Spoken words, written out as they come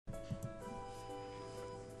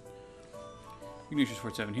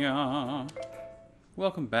Yoshi47 here.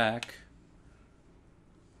 Welcome back.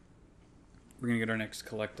 We're gonna get our next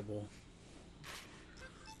collectible.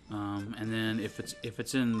 And then if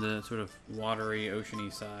it's in the sort of watery,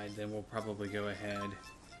 oceany side, then we'll probably go ahead.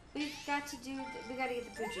 We gotta get the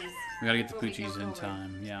poochies. We gotta get the poochies in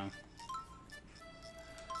time, yeah.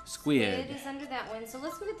 Squid. Squid is under that one, so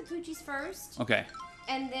let's go get the poochies first. Okay.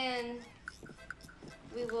 And then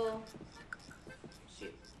we will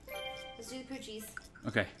shoot. Let's do the poochies.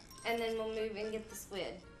 Okay. And then we'll move and get the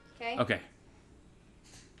squid. Okay? Okay.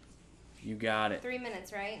 You got it. 3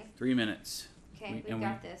 minutes, right? 3 minutes. Okay, we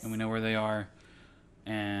got this. And we know where they are.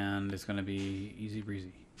 And it's gonna be easy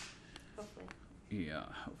breezy. Hopefully. Yeah,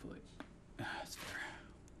 hopefully. That's fair.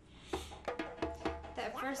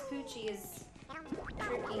 That first poochie is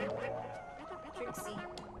tricky. Tricksy.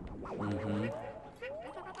 Mm-hmm.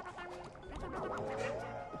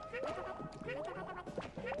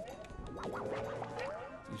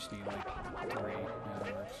 You just need like 3. Yeah,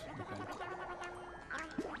 that works. Okay.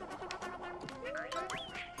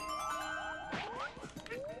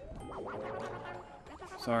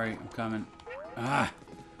 Sorry, I'm coming. Ah!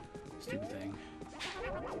 Stupid thing.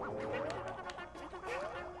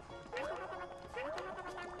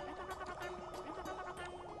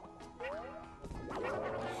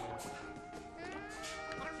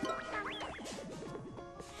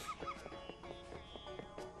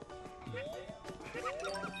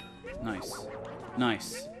 Nice.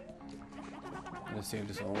 Nice. That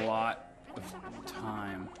saved us a lot of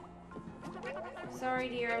time. Sorry,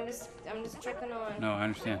 dear. I'm just trucking on. No, I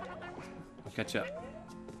understand. I'll catch up.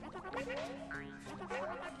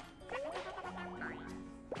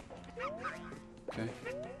 Okay.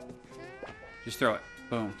 Just throw it.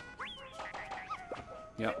 Boom.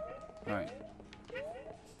 Yep. All right.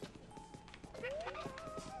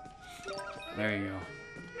 There you go.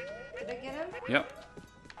 Did I get him? Yep.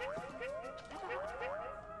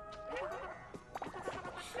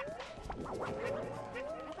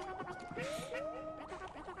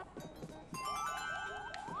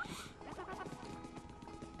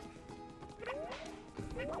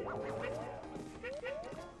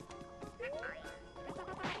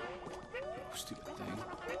 Oh, stupid thing.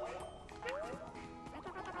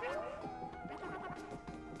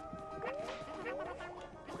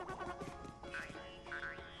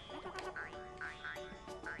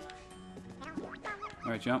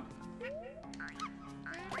 All right, jump.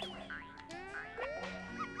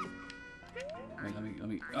 Wait, let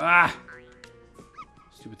me. Ah!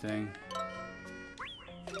 Stupid thing.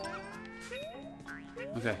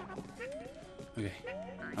 Okay. Okay.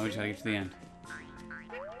 Now we just gotta get to the end.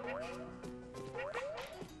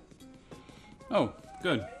 Oh,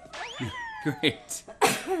 good. Great.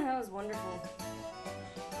 That was wonderful.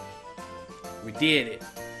 We did it.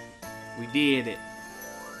 We did it.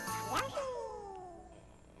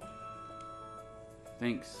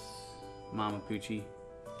 Thanks, Mama Poochie.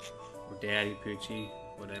 Or Daddy Poochie.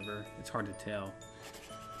 Whatever. It's hard to tell.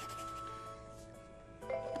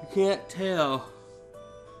 You can't tell.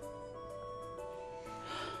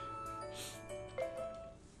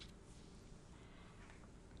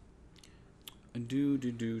 Do.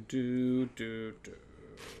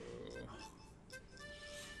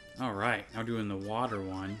 All right, now doing the water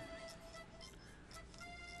one,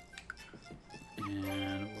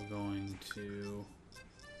 and we're going to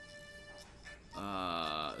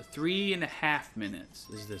 3.5 minutes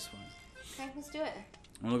is this one. Okay, let's do it.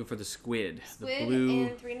 I'm looking for the squid. Squid the blue.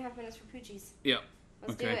 and 3.5 minutes for poochies. Yep.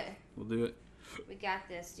 Let's okay. do it. We'll do it. We got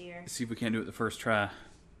this, dear. Let's see if we can't do it the first try.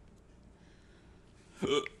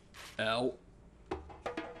 Ow.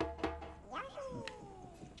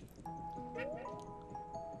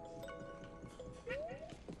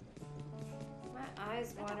 My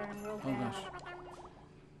eyes watering real Oh bad. gosh.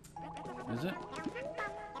 Is it?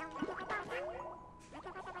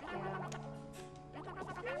 Yeah.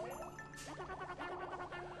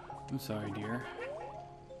 I'm sorry, dear.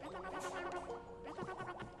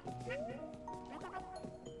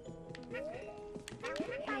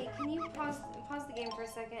 Hey, can you pause the game for a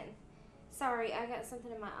second? Sorry, I got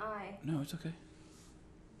something in my eye. No, it's okay.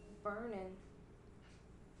 Burning.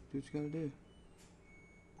 Do what you gotta do.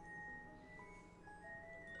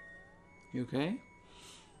 You okay?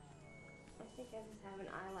 I think I just have an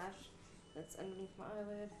eyelash that's underneath my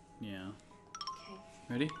eyelid. Yeah. Okay.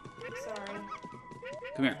 Ready? I'm sorry.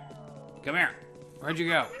 Come here. Come here. Where'd you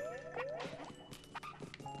go?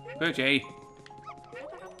 Poochie.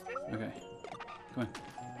 Okay. Come on.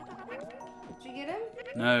 Did you get him?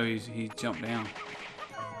 No, he jumped down.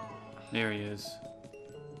 There he is.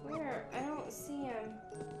 Where? I don't see him.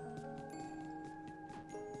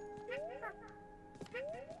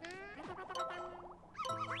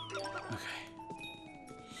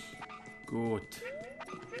 Good.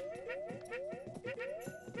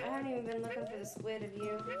 I haven't even been looking for the squid, have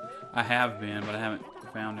you? I have been, but I haven't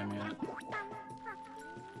found him yet.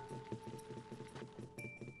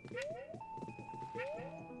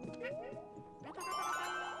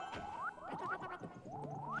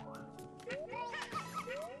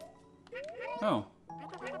 Oh.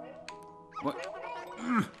 What?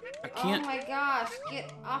 I can't. Oh my gosh,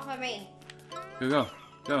 get off of me. Go, go,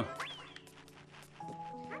 go.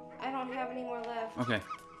 I don't have any more left. Okay.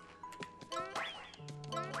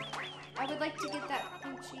 I would like to get that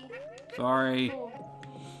Poochie. Sorry. Cool.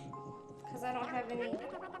 Because I don't have any.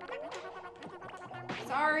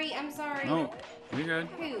 Sorry, I'm sorry. Oh, you're good.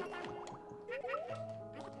 Poop.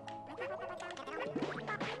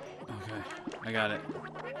 Okay, I got it.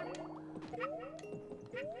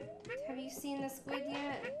 Have you seen the squid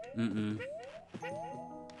yet? Mm-mm.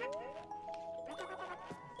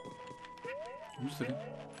 I'm just looking.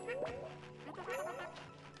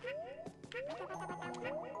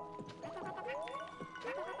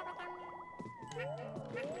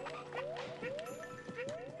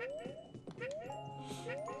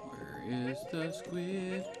 Where is the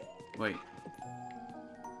squid? Wait.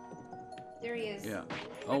 There he is. Yeah.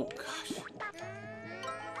 Oh, gosh.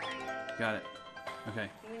 Got it. Okay.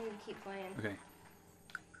 We need to keep playing. Okay.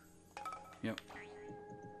 Yep.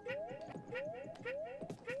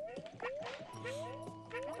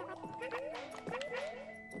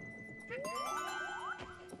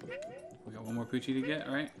 We got one more Poochie to get,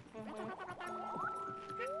 right?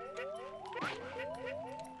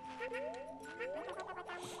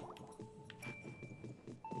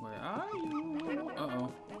 Where are you?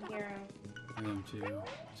 Uh-oh. I hear him. I am too.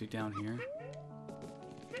 Is he down here?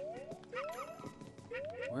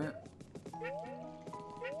 Where?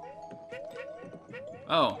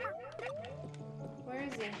 Oh. Where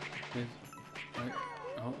is he?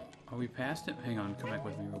 Are we past it? Hang on, come back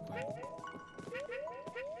with me real quick.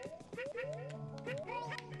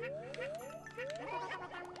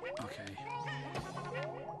 Okay.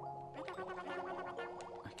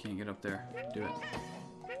 I can't get up there. Do it.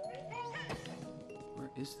 Where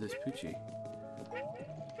is this Poochie?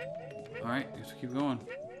 Alright, let's keep going.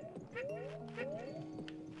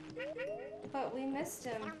 But we missed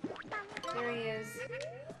him. There he is.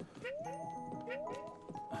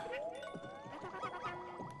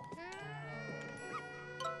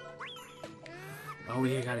 Oh,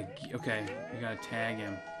 we gotta. Okay, we gotta tag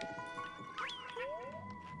him.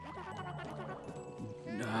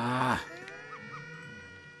 Ah!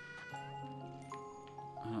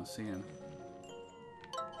 I don't see him.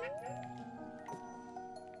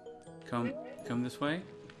 Come this way.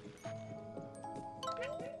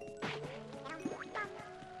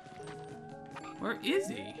 Where is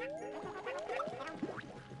he?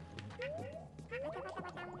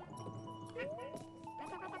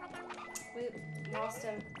 We lost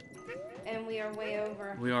him. And we are way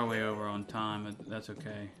over. We are way over on time, but that's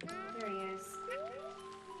okay. There he is.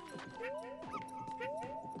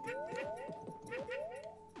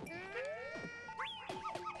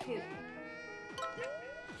 Poop.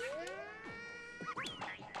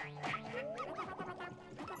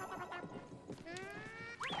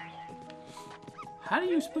 How are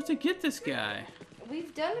you supposed to get this guy?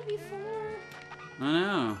 We've done it before. I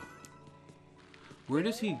know. Where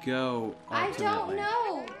does he go ultimately? I don't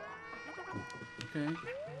know. Okay.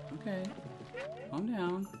 Okay. Calm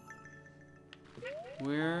down.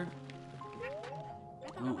 Where?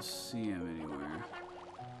 I don't see him anywhere.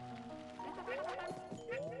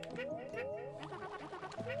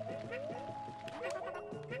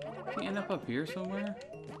 Did he end up here somewhere?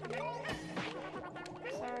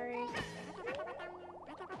 Sorry.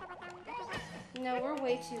 No, we're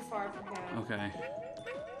way too far from him. Okay.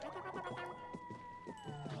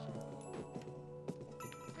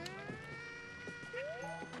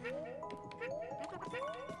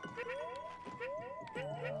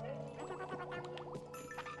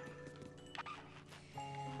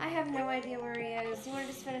 I have no idea where he is. You want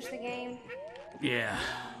to just finish the game? Yeah.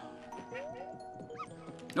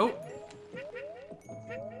 Nope.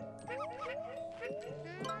 So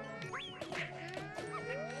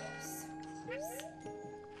close.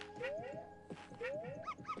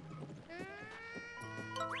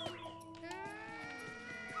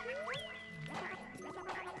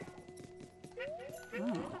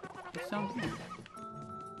 Oh, it's down here.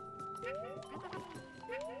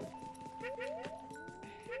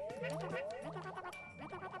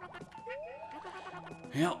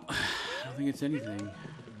 Well, I don't think it's anything.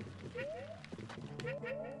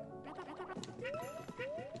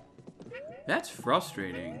 That's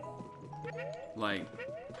frustrating. Like,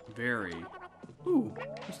 very. Ooh,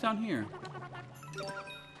 what's down here?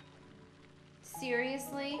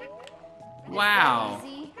 Seriously? Wow. Is that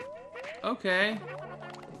easy? Okay.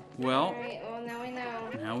 Well, Alright, well now we know.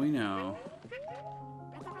 now we know.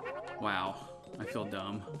 Wow. I feel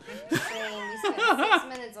dumb. I'm just saying, we spent 6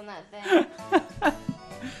 minutes on that thing.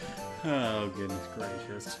 Oh, goodness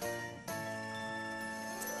gracious.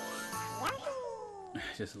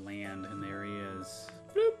 Just land, and there he is.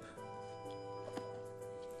 Bloop.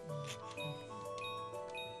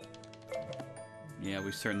 Yeah,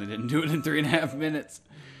 we certainly didn't do it in 3.5 minutes.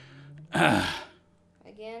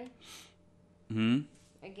 Again?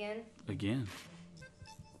 Again? Again.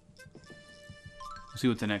 We'll see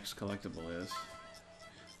what the next collectible is.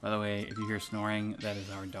 By the way, if you hear snoring, that is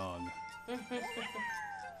our dog.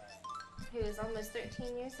 Who is almost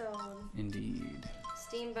 13 years old. Indeed.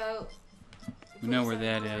 Steamboat. We know where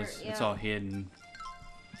that Support, is. yeah. It's all hidden.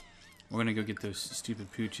 We're gonna go get those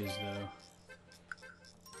stupid pooches, though.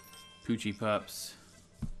 Poochie pups.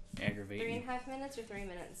 Aggravating. 3.5 minutes or 3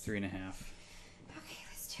 minutes? 3.5. Okay,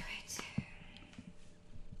 let's do it.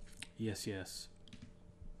 Yes, yes.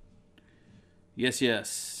 Yes,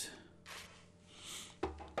 yes.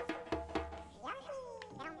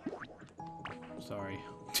 Sorry.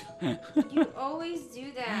 You always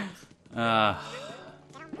do that.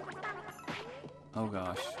 Oh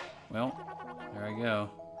gosh. Well, there I go.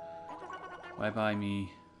 Bye-bye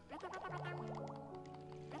me.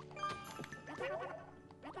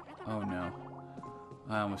 Oh no.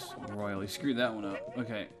 I almost royally screwed that one up.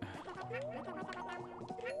 Okay.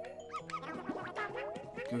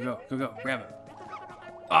 Go, go, go, go. Grab it.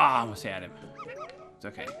 Ah, I almost had him. It's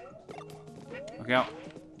okay. Look out.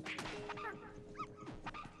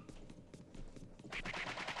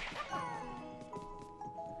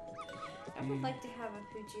 I would like to have a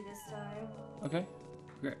Poochie this time. Okay.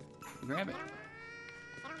 Grab it.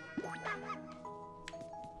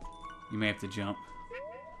 You may have to jump.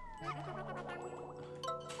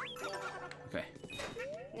 Okay.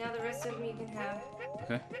 Now the rest of them you can have.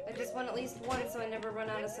 Okay. I just want at least one so I never run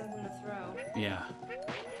out of something to throw. Yeah.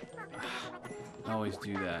 I always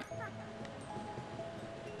do that.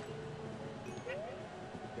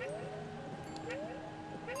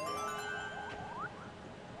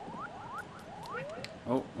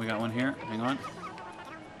 Oh, we got one here. Hang on.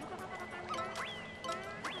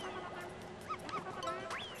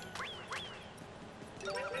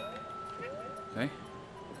 Okay.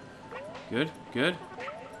 Good, good.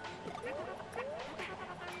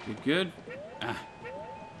 Good, good. Ah.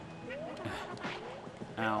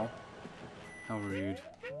 Ow. How rude.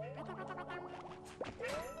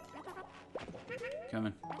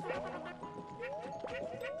 Coming.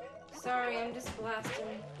 Sorry, I'm just blasting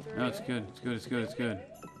through. No, it's good. It's good. It's good. It's good.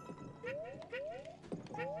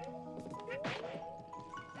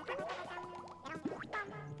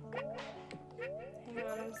 Hang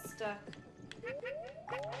on, I'm stuck.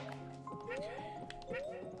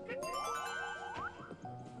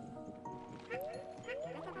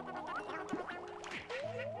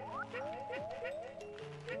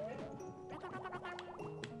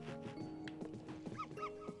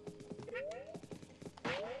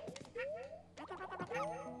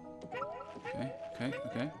 Okay, okay,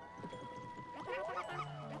 okay.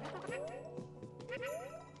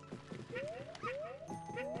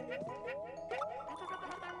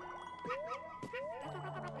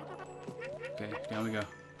 Okay, down we go.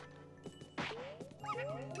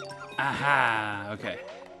 Aha! Okay.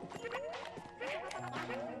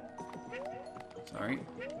 Sorry.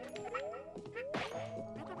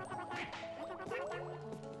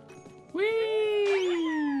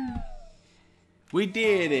 Whee! We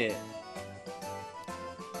did it!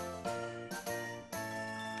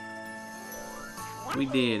 We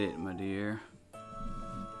did it, my dear.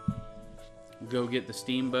 Go get the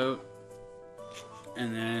steamboat,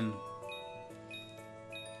 and then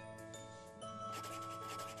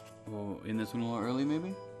we'll end this one a little early, maybe?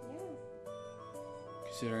 Yeah.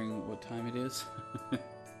 Considering what time it is.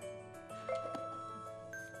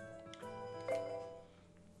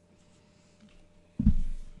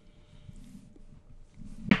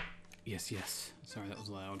 Yes, yes. Sorry, that was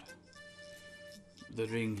loud. The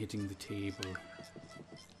ring hitting the table.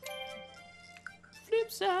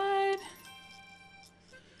 Flip side.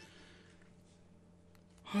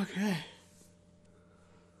 Okay.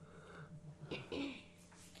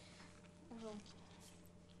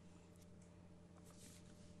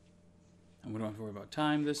 And we don't have to worry about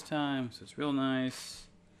time this time, so it's real nice.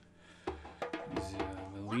 Easy,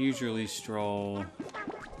 a leisurely stroll.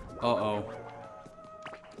 Uh-oh.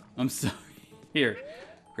 I'm sorry. Here,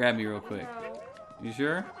 grab me real quick. No. You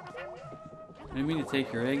sure? I didn't mean to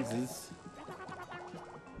take your eggs.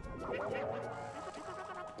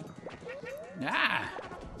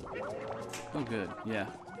 good. Yeah.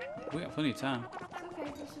 We got plenty of time. It's okay,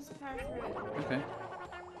 let's just power through it. Okay.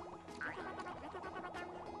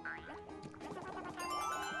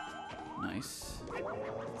 Nice.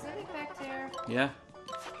 Is that it back there? Yeah.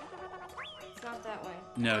 It's not that way.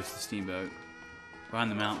 No, it's the steamboat. Behind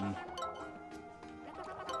the mountain.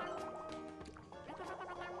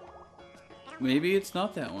 Maybe it's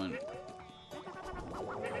not that one.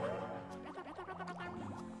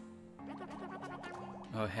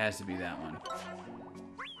 Oh, it has to be that one.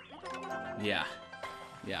 Yeah.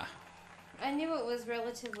 Yeah. I knew it was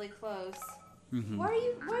relatively close. Mm-hmm.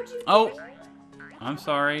 Why'd you... Oh! I'm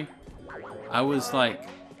sorry. I was like...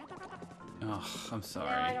 Oh, I'm No, sorry.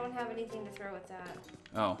 I don't have anything to throw at that.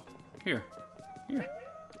 Oh. Here. Here.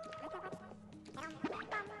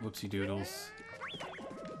 Whoopsie doodles.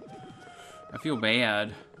 I feel bad.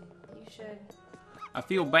 You should. I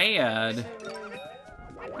feel bad. So rude.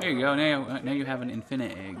 There you go. Now you have an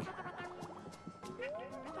infinite egg.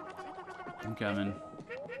 I'm coming.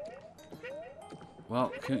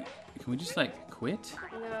 Well, can we just like quit?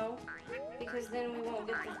 No, because then we won't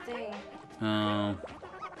get the thing. Oh.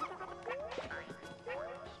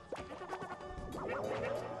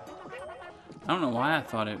 I don't know why I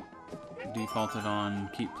thought it defaulted on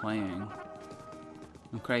keep playing.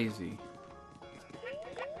 I'm crazy.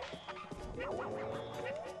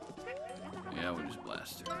 Yeah, we'll just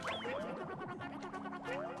blast it.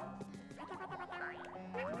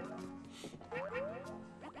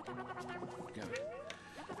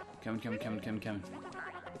 Coming.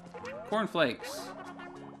 Cornflakes.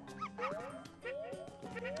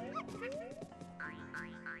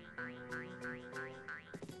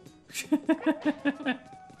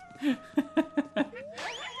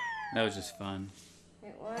 That was just fun.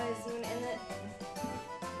 It was. You wanna end it?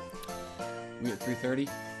 We at 3:30?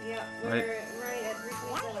 Yeah, we're Right. right at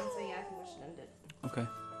 3:27, so yeah, I think we should end it. Okay.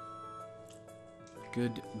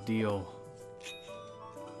 Good deal.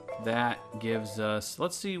 That gives us...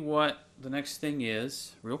 Let's see what the next thing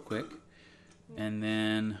is, real quick. And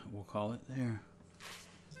then we'll call it there.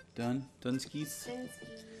 Done? Dunskies?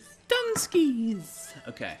 Dunskies!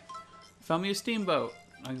 Okay. Found me a steamboat.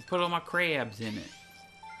 I can put all my crabs in it.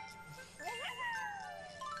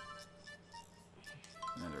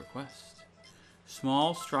 Another request.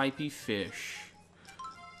 Small stripy fish.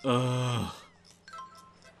 Ugh.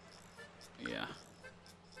 Yeah.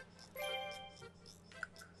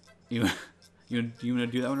 You want to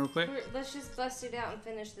do that one real quick? Let's just bust it out and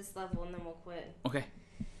finish this level, and then we'll quit. Okay.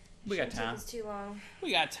 We got Shouldn't time. take us too long.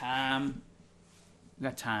 We got time. We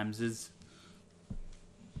got timeses.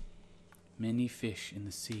 Many fish in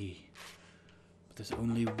the sea, but there's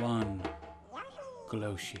only one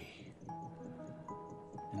Yoshi,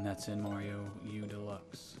 and that's in Mario U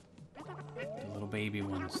Deluxe. The little baby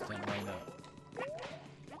ones that light up.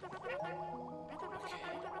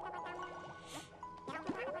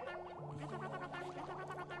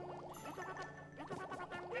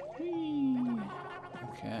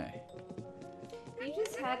 Okay. You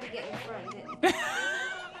just had to get in front, didn't you?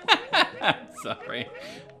 Sorry.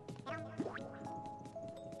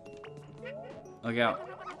 Look out.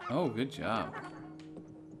 Oh, good job.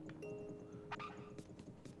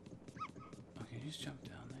 Okay, just jump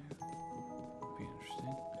down there. Be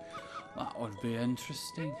interesting. That would be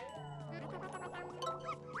interesting.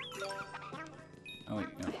 Oh, wait,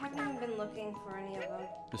 no. I haven't even been looking for any of them.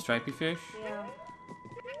 The stripy fish? Yeah.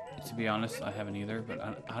 To be honest, I haven't either, but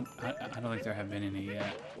I don't think there have been any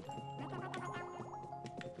yet.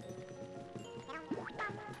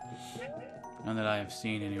 None that I have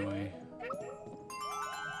seen, anyway.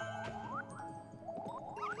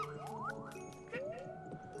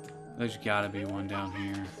 There's gotta be one down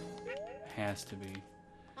here. Has to be.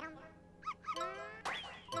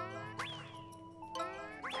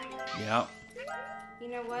 Yep. You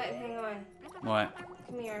know what? Hang on. What?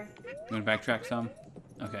 Come here. You wanna backtrack some?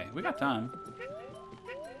 Okay, we got time.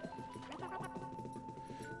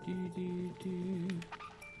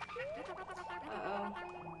 Uh-oh.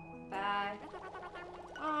 Bad.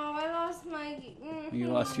 Oh, I lost my... You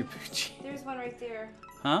lost your Poochie. There's one right there.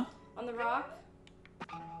 Huh? On the rock?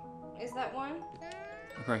 Is that one?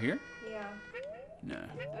 Look right here? Yeah. No.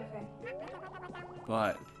 Okay.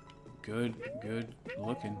 But good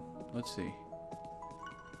looking. Let's see.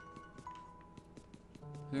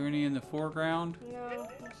 Is there any in the foreground? No,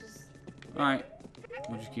 it's just... Alright.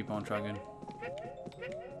 We'll just keep on trucking.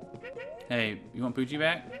 Hey, you want Poochie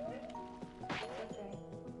back? Okay.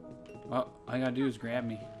 Well, all you gotta do is grab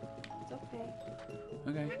me. It's okay.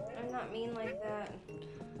 Okay. I'm not mean like that.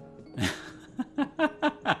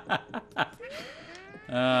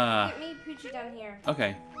 Get me Poochie down here.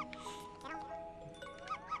 Okay.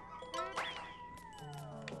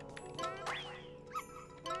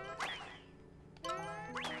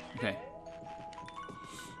 Okay.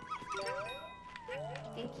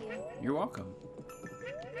 Thank you. You're welcome.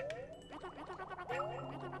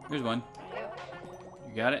 Here's one. Yep.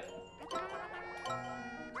 You got it?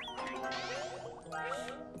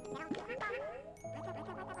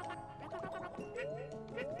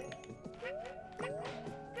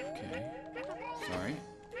 Okay. Sorry.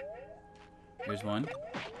 Here's one.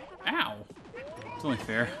 Ow! It's only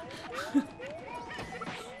fair.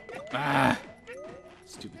 Ah!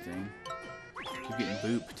 Stupid thing. Keep getting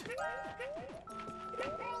booped.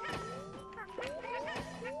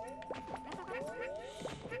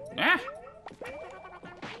 Ah!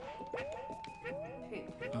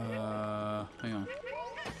 Hang on.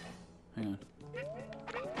 Hang on.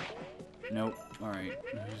 Nope. Alright.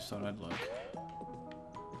 I just thought I'd look.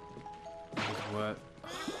 What?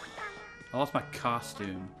 I lost my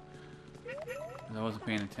costume. Because I wasn't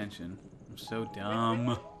paying attention. I'm so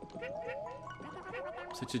dumb.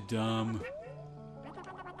 Such a dumb.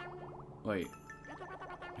 Wait.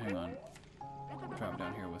 Hang on. Drop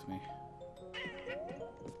down here with me.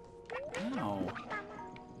 Ow.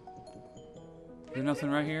 Is there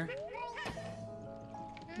nothing right here?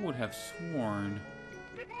 I would have sworn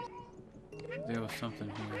there was something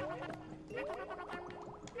here.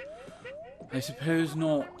 I suppose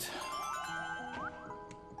not.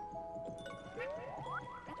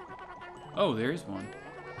 Oh, there is one.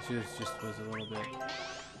 It just was a little bit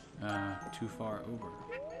too far over.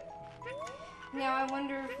 Now I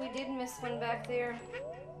wonder if we did miss one back there.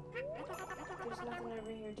 There's nothing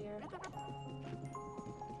over here, dear.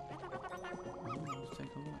 Let's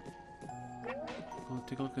take a look. Let's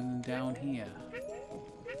take a look down here.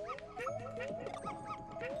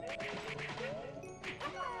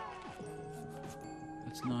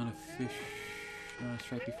 That's not a fish. Not a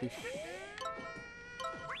stripy fish.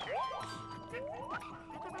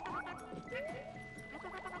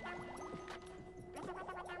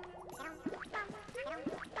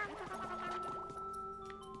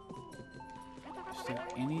 Is there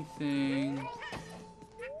anything?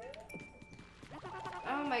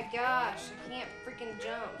 Oh my gosh, I can't freaking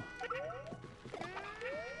jump.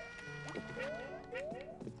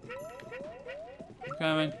 I'm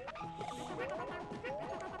coming.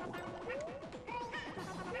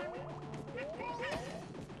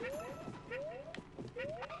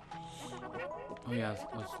 Oh yeah,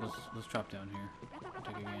 let's drop down here.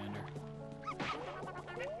 Take a gander.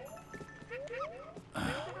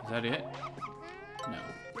 Is that it? No.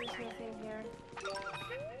 There's nothing here.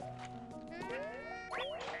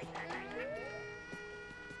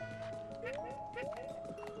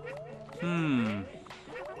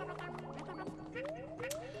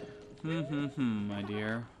 My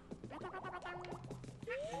dear.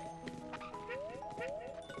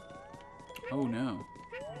 Oh no.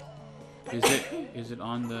 Is it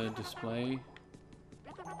on the display?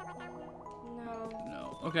 No.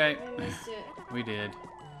 No. Okay. I missed it. We did.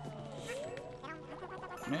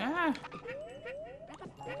 Ah.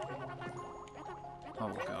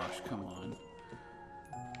 Oh gosh, come on.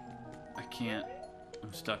 I can't.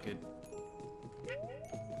 I'm stuck it.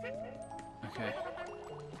 Okay.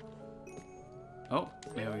 Oh,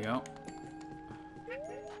 there we go.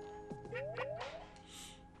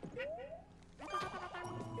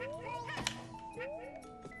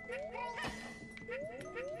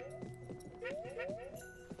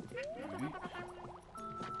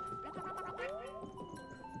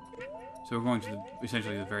 So we're going to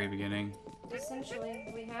essentially the very beginning.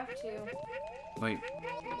 Essentially, we have to. Wait.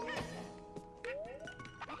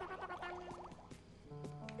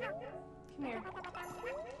 Come here.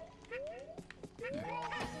 There.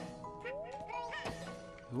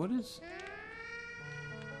 What is?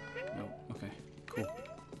 No. Okay. Cool.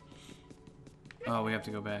 Oh, we have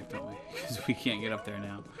to go back, don't we? Because we can't get up there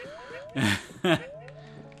now.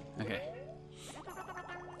 Okay.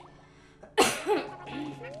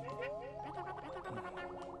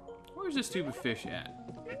 Where's this stupid fish at?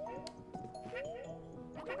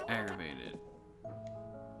 Aggravated.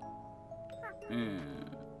 I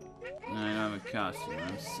don't have a costume.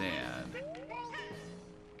 I'm sad.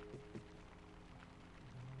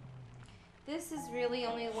 This is really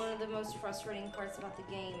only one of the most frustrating parts about the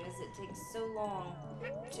game, is it takes so long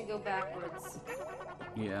to go backwards.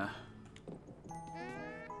 Yeah.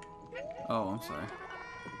 Oh, I'm sorry.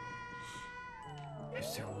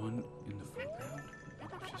 Is there one in the foreground?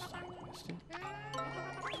 I just like missed it.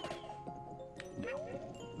 No.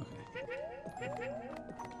 Okay.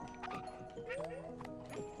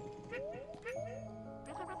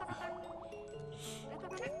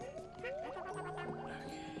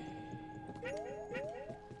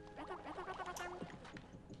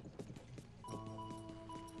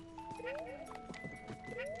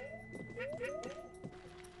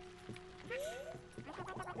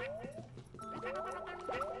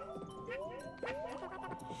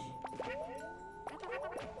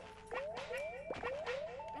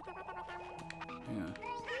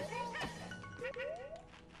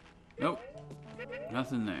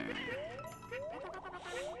 Nothing there.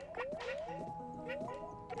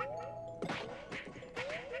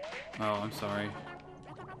 Oh, I'm sorry.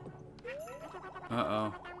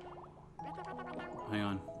 Uh-oh. Hang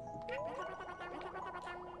on.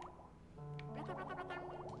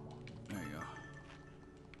 There you go.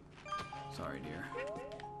 Sorry, dear.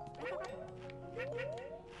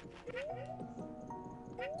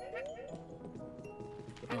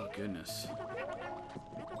 Oh, goodness.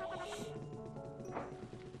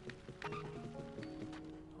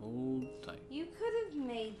 Hold tight. You could have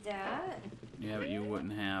made that. Yeah, but you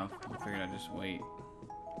wouldn't have. I figured I'd just wait.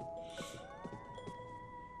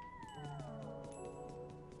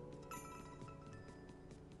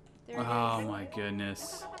 There it Oh is. my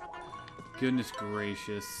goodness. Goodness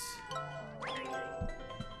gracious.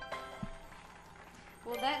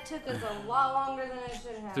 Well, that took us a lot longer than it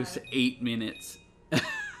should have. Just 8 minutes.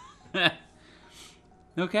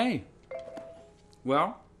 Okay.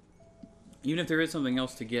 Well, even if there is something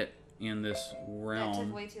else to get in this That realm,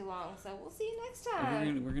 took way too long, so we'll see you next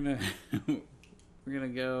time. we're gonna we're gonna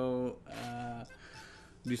go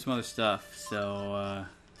do some other stuff. So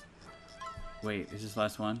wait, is this the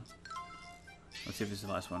last one? Let's see if this is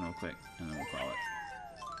the last one real quick, and then we'll call it.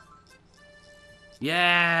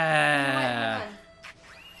 Yeah. Wait,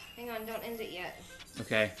 hang on, don't end it yet.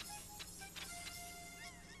 Okay.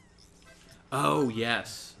 Oh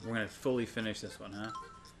yes, we're gonna fully finish this one, huh?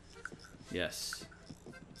 Yes.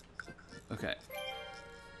 Okay.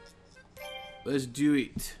 Let's do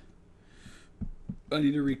it. I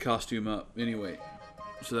need to re-costume up anyway,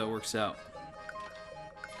 so that works out.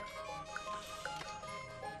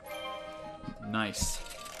 Nice.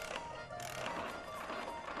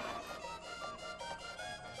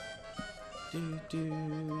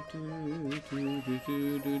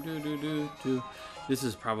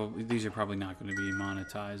 These are probably not going to be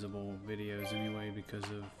monetizable videos anyway because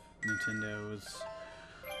of Nintendo's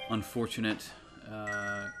unfortunate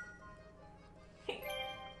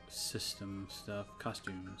system stuff.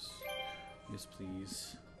 Costumes. Yes,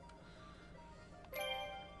 please.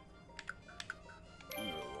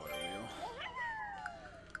 Water wheel.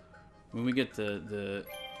 When we get the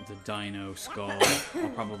dino skull, I'll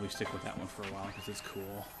probably stick with that one for a while because it's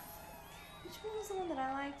cool. Which one was the one that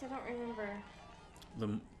I liked? I don't remember.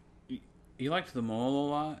 You liked the mole a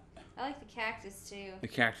lot? I like the cactus too. The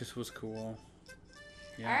cactus was cool.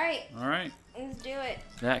 Yeah. Alright. Alright. Let's do it.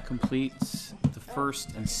 That completes the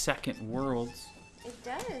first and second worlds. It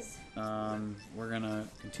does. We're gonna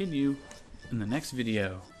continue in the next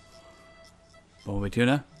video. Bumblebee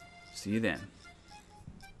Tuna, see you then.